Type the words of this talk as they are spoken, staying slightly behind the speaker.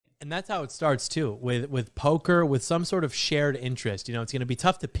And that's how it starts too, with poker, with some sort of shared interest. You know, it's going to be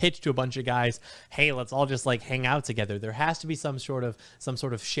tough to pitch to a bunch of guys, hey, let's all just like hang out together. There has to be some sort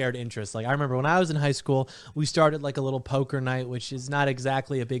of shared interest. Like I remember when I was in high school, we started like a little poker night, which is not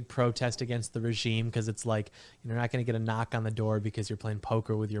exactly a big protest against the regime, because it's like you're not going to get a knock on the door because you're playing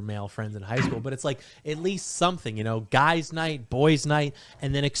poker with your male friends in high school. But it's like at least something, you know, guys night, boys night,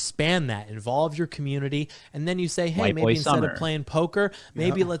 and then expand that, involve your community, and then you say, hey, White maybe boy instead summer. of playing poker,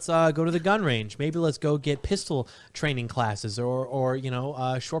 maybe let's go to the gun range. Maybe let's go get pistol training classes, or you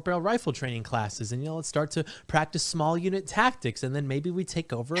know, short barrel rifle training classes, and you know, let's start to practice small unit tactics, and then maybe we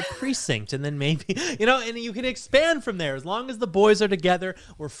take over a precinct, and then maybe, you know, and you can expand from there. As long as the boys are together,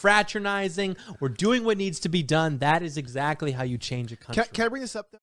 we're fraternizing, we're doing what needs to be done. That is exactly how you change a country. Can I bring this up though?